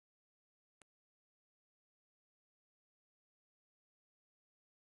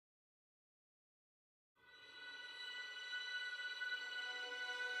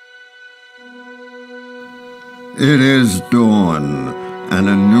It is dawn, and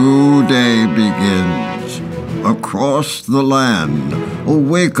a new day begins. Across the land, a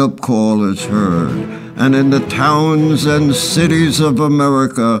wake-up call is heard, and in the towns and cities of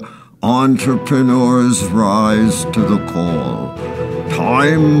America, entrepreneurs rise to the call.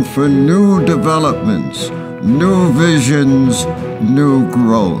 Time for new developments, new visions, new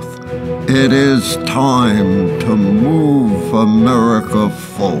growth. It is time to move America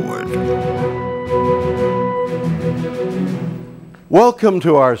forward. Welcome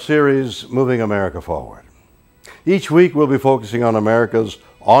to our series, Moving America Forward. Each week we'll be focusing on America's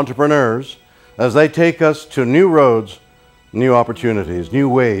entrepreneurs as they take us to new roads, new opportunities, new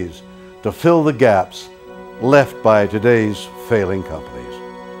ways to fill the gaps left by today's failing companies.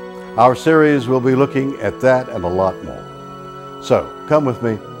 Our series will be looking at that and a lot more. So come with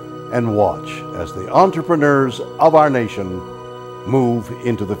me and watch as the entrepreneurs of our nation move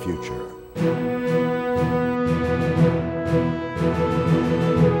into the future.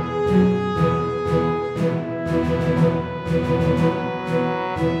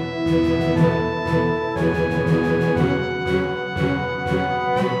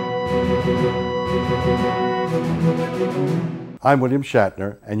 I'm William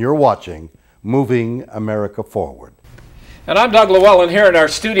Shatner, and you're watching Moving America Forward. And I'm Doug Llewellyn here in our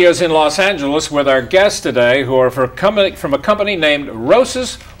studios in Los Angeles with our guests today who are from a company named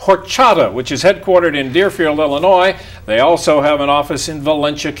Rosa's Horchata, which is headquartered in Deerfield, Illinois. They also have an office in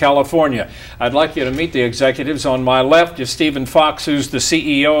Valencia, California. I'd like you to meet the executives. On my left is Stephen Fox, who's the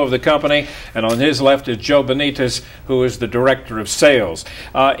CEO of the company, and on his left is Joe Benitez, who is the Director of Sales.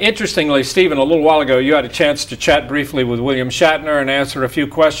 Interestingly, Stephen, a little while ago you had a chance to chat briefly with William Shatner and answer a few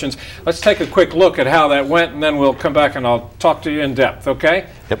questions. Let's take a quick look at how that went, and then we'll come back and I'll talk to you in depth, okay?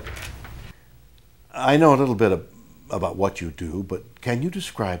 Yep. I know a little bit about what you do, but can you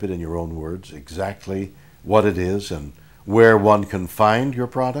describe it in your own words exactly what it is and where one can find your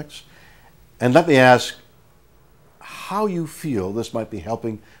products? And let me ask how you feel this might be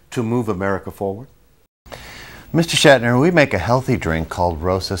helping to move America forward? Mr. Shatner, we make a healthy drink called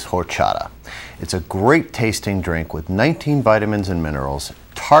Rosa's Horchata. It's a great tasting drink with 19 vitamins and minerals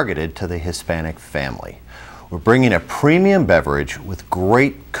targeted to the Hispanic family. We're bringing a premium beverage with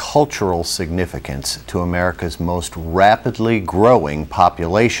great cultural significance to America's most rapidly growing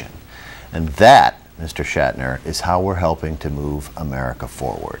population. And that, Mr. Shatner, is how we're helping to move America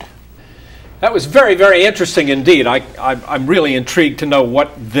forward. That was very, very interesting indeed. I'm really intrigued to know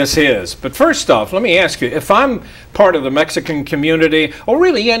what this is. But first off, let me ask you, if I'm part of the Mexican community, or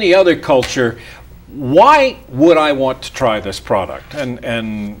really any other culture, why would I want to try this product?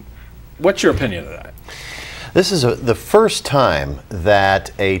 And what's your opinion of that? This is the first time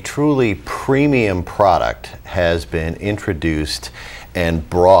that a truly premium product has been introduced and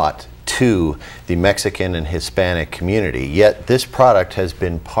brought to the Mexican and Hispanic community, yet this product has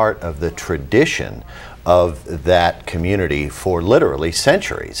been part of the tradition of that community for literally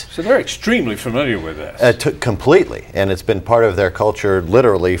centuries. So they're extremely familiar with this. Completely, and it's been part of their culture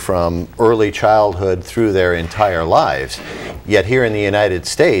literally from early childhood through their entire lives. Yet here in the United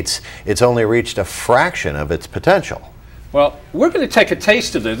States, it's only reached a fraction of its potential. Well, we're going to take a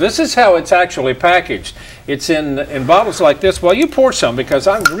taste of this. This is how it's actually packaged. It's in bottles like this. Well, you pour some because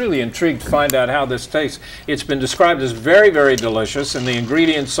I'm really intrigued to find out how this tastes. It's been described as very, very delicious, and the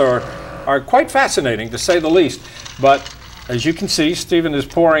ingredients are quite fascinating, to say the least. But as you can see, Stephen is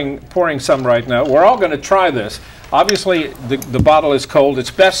pouring some right now. We're all going to try this. Obviously, the bottle is cold.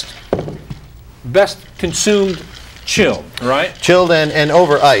 It's best consumed chilled, right? Chilled and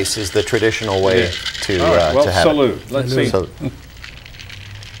over ice is the traditional way to have it. Salute. Let's see.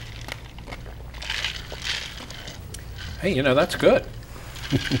 Hey, you know, that's good.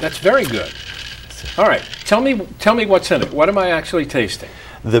 That's very good. All right, tell me what's in it. What am I actually tasting?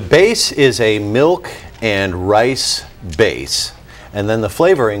 The base is a milk and rice base, and then the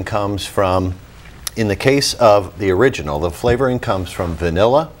flavoring comes from, in the case of the original, the flavoring comes from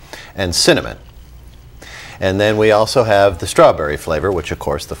vanilla and cinnamon. And then we also have the strawberry flavor, which of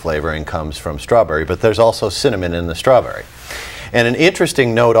course the flavoring comes from strawberry, but there's also cinnamon in the strawberry. And an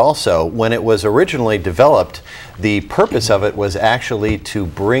interesting note also, when it was originally developed, the purpose of it was actually to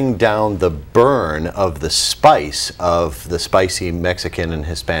bring down the burn of the spice of the spicy Mexican and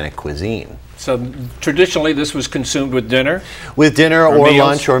Hispanic cuisine. So traditionally this was consumed with dinner? With dinner or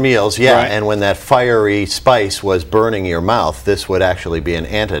lunch or meals, yeah. Right. And when that fiery spice was burning your mouth, this would actually be an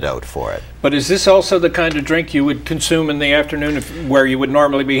antidote for it. But is this also the kind of drink you would consume in the afternoon where you would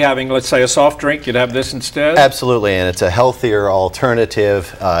normally be having, let's say, a soft drink? You'd have this instead? Absolutely, and it's a healthier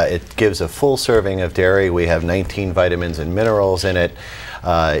alternative. It gives a full serving of dairy. We have 19 vitamins and minerals in it.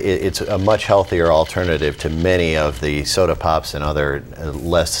 it's a much healthier alternative to many of the soda pops and other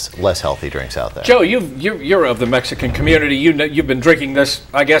less healthy drinks out there. Joe, you're of the Mexican community. You've been drinking this,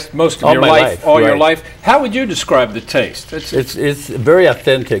 I guess, most of All your my life, all your right. life. How would you describe the taste? It's very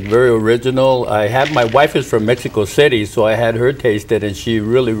authentic, very original. My wife is from Mexico City, so I had her taste it, and she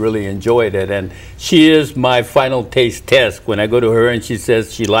really enjoyed it. And she is my final taste test. When I go to her and she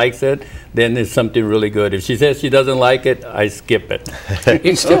says she likes it, then it's something really good. If she says she doesn't like it, I skip it.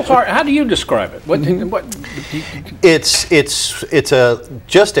 It's still hard. How do you describe it? It's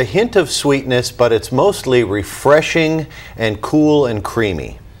just a hint of sweetness, but it's mostly refreshing and cool and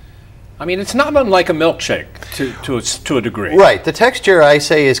creamy. I mean, it's not unlike a milkshake to a degree. Right. The texture, I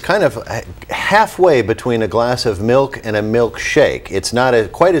say, is kind of halfway between a glass of milk and a milkshake. It's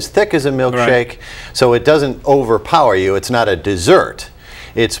not quite as thick as a milkshake, right. So it doesn't overpower you. It's not a dessert.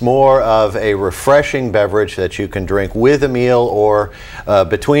 It's more of a refreshing beverage that you can drink with a meal or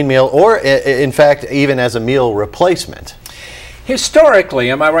between meal, or in fact, even as a meal replacement. Historically,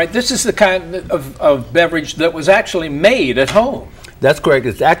 am I right, this is the kind of beverage that was actually made at home? That's correct.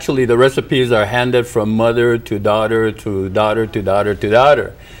 It's actually, the recipes are handed from mother to daughter to daughter to daughter to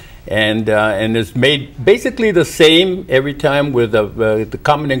daughter. And it's made basically the same every time with the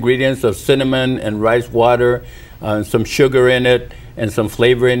common ingredients of cinnamon and rice water, some sugar in it, and some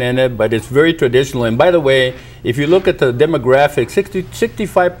flavoring in it, but it's very traditional. And by the way, if you look at the demographics,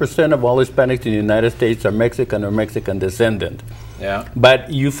 65% of all Hispanics in the United States are Mexican or Mexican descendant. Yeah. But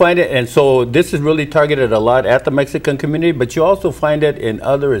you find it, and so this is really targeted a lot at the Mexican community, but you also find it in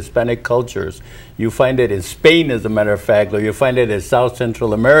other Hispanic cultures. You find it in Spain, as a matter of fact, or you find it in South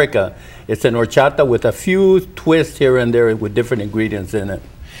Central America. It's an horchata with a few twists here and there with different ingredients in it.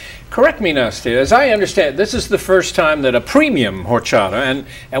 Correct me now, Steve. As I understand, this is the first time that a premium horchata,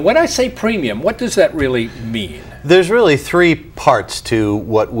 and when I say premium, what does that really mean? There's really three parts to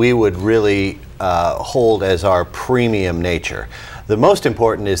what we would really hold as our premium nature. The most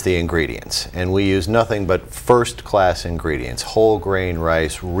important is the ingredients, and we use nothing but first-class ingredients: whole grain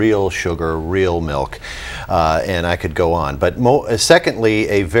rice, real sugar, real milk, and I could go on. But secondly,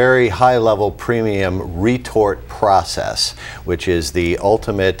 a very high-level premium retort process, which is the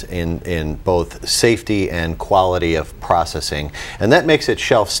ultimate in both safety and quality of processing, and that makes it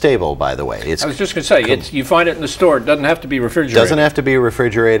shelf-stable, by the way. I was just going to say, you find it in the store. It doesn't have to be refrigerated. Doesn't have to be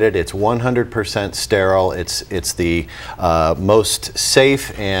refrigerated. It's 100% sterile. It's the most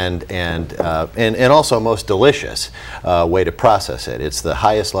safe and also most delicious way to process it. It's the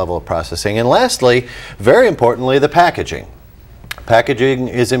highest level of processing. And lastly, very importantly, the packaging. Packaging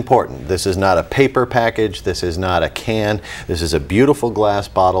is important. This is not a paper package. This is not a can. This is a beautiful glass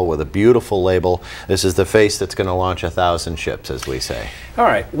bottle with a beautiful label. This is the face that's going to launch 1,000 ships, as we say. All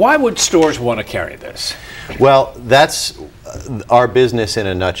right. Why would stores want to carry this? Well, that's our business in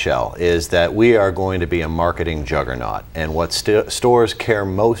a nutshell, is that we are going to be a marketing juggernaut. And what stores care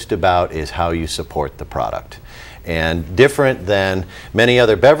most about is how you support the product. And different than many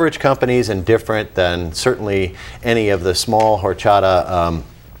other beverage companies, and different than certainly any of the small horchata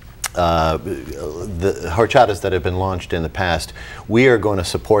the horchatas that have been launched in the past, we are going to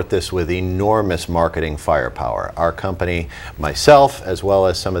support this with enormous marketing firepower. Our company, myself, as well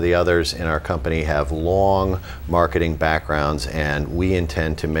as some of the others in our company, have long marketing backgrounds, and we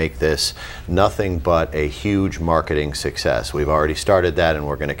intend to make this nothing but a huge marketing success. We've already started that, and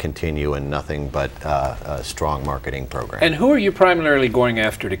we're going to continue in nothing but a strong marketing program. And who are you primarily going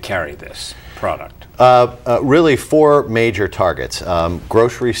after to carry this product? Really four major targets: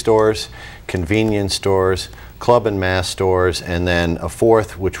 grocery stores, convenience stores, club and mass stores, and then a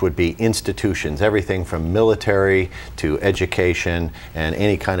fourth, which would be institutions, everything from military to education and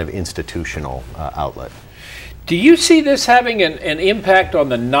any kind of institutional outlet. Do you see this having an impact on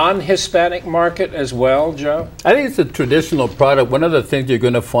the non-Hispanic market as well, Joe? I think it's a traditional product. One of the things you're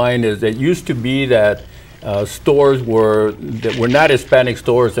going to find is that it used to be that stores were not Hispanic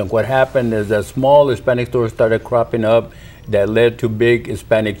stores, and what happened is that small Hispanic stores started cropping up that led to big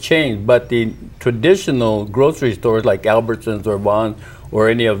Hispanic chains. But the traditional grocery stores like Albertsons or Vons or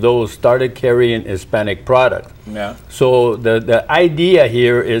any of those started carrying Hispanic product. Yeah. So the idea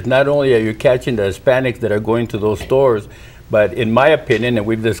here is not only are you catching the Hispanics that are going to those stores, but in my opinion, and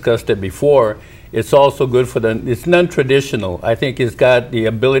we've discussed it before, it's also good for it's non-traditional. I think it's got the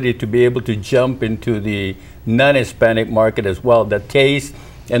ability to be able to jump into the non-Hispanic market as well. The taste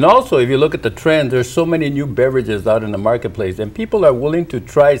And also, if you look at the trends, there's so many new beverages out in the marketplace, and people are willing to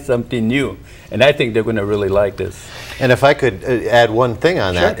try something new. And I think they're going to really like this. And if I could add one thing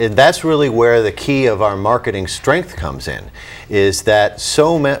on that, and that's really where the key of our marketing strength comes in, is that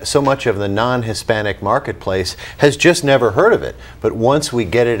so much of the non-Hispanic marketplace has just never heard of it. But once we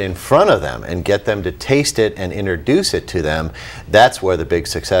get it in front of them and get them to taste it and introduce it to them, that's where the big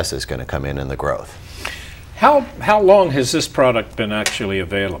success is going to come in the growth. How long has this product been actually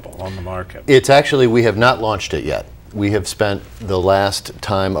available on the market? It's actually, we have not launched it yet. We have spent the last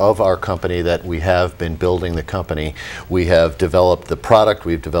time of our company that we have been building the company. We have developed the product,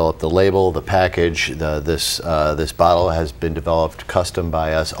 we've developed the label, the package, this bottle has been developed custom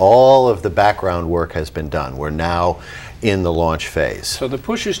by us. All of the background work has been done. We're now in the launch phase. So the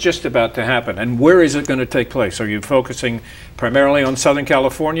push is just about to happen. And where is it going to take place? Are you focusing primarily on Southern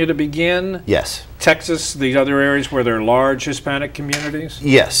California to begin? Yes. Texas, these other areas where there are large Hispanic communities?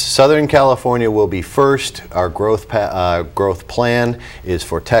 Yes. Southern California will be first. Our growth plan is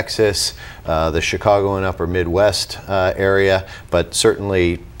for Texas, the Chicago and Upper Midwest area, but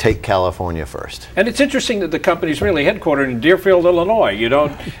certainly take California first. And it's interesting that the company's really headquartered in Deerfield, Illinois.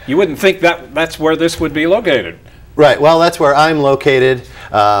 You wouldn't think that that's where this would be located. Right. Well, that's where I'm located,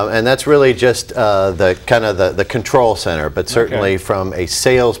 and that's really just the control center. But certainly from a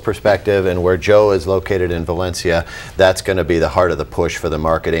sales perspective, and where Joe is located in Valencia, that's going to be the heart of the push for the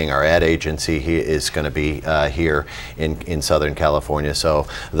marketing. Our ad agency is going to be here in Southern California. So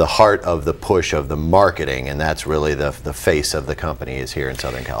the heart of the push of the marketing, and that's really the face of the company, is here in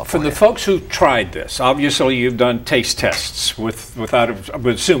Southern California. For the folks who tried this, obviously you've done taste tests with I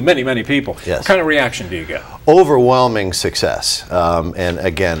would assume many people. Yes. What kind of reaction do you get? Overwhelming success, and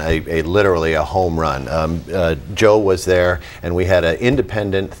again, literally a home run. Joe was there, and we had an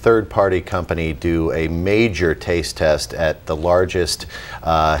independent third-party company do a major taste test at the largest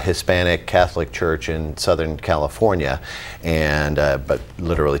Hispanic Catholic church in Southern California, and but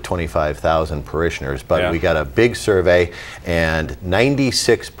literally 25,000 parishioners. But we got a big survey, and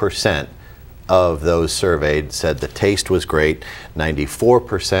 96% of those surveyed said the taste was great,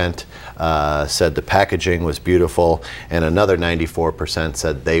 94% said the packaging was beautiful, and another 94%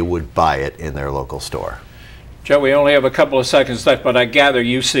 said they would buy it in their local store. Joe, we only have a couple of seconds left, but I gather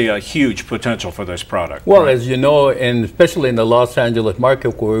you see a huge potential for this product. Well, as you know, and especially in the Los Angeles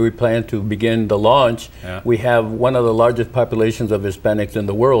market where we plan to begin the launch, we have one of the largest populations of Hispanics in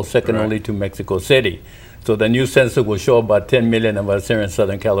the world, second only to Mexico City. So the new census will show about 10 million of us here in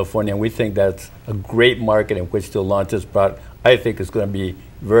Southern California, and we think that's a great market in which to launch this product. I think it's going to be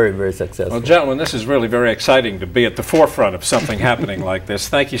very successful. Well, gentlemen, this is really very exciting to be at the forefront of something happening like this.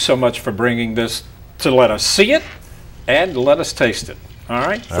 Thank you so much for bringing this to let us see it and let us taste it. All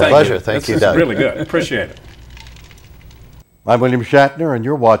right? Our pleasure. Thank you, Doug. This is really good. Appreciate it. I'm William Shatner, and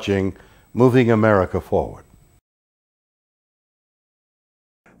you're watching Moving America Forward.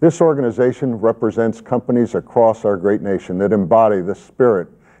 This organization represents companies across our great nation that embody the spirit,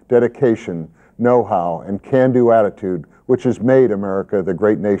 dedication, know-how, and can-do attitude which has made America the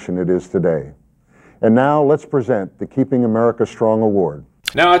great nation it is today. And now let's present the Keeping America Strong Award.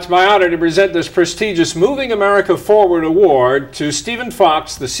 Now it's my honor to present this prestigious Moving America Forward Award to Stephen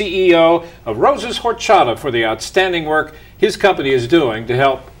Fox, the CEO of Rosa's Horchata, for the outstanding work his company is doing to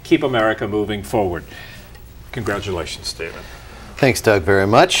help keep America moving forward. Congratulations, Stephen. Thanks, Doug, very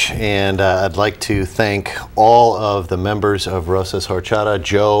much. And I'd like to thank all of the members of Rosa's Horchata,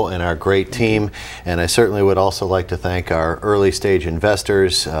 Joe and our great team. And I certainly would also like to thank our early stage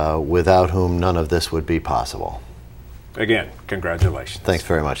investors, without whom none of this would be possible. Again, congratulations. Thanks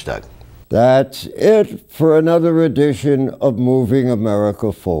very much, Doug. That's it for another edition of Moving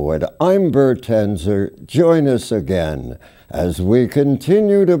America Forward. I'm Bert Tenzer. Join us again as we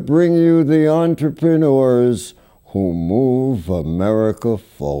continue to bring you the entrepreneurs who move America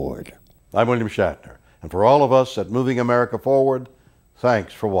forward. I'm William Shatner, and for all of us at Moving America Forward,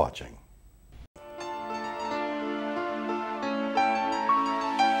 thanks for watching.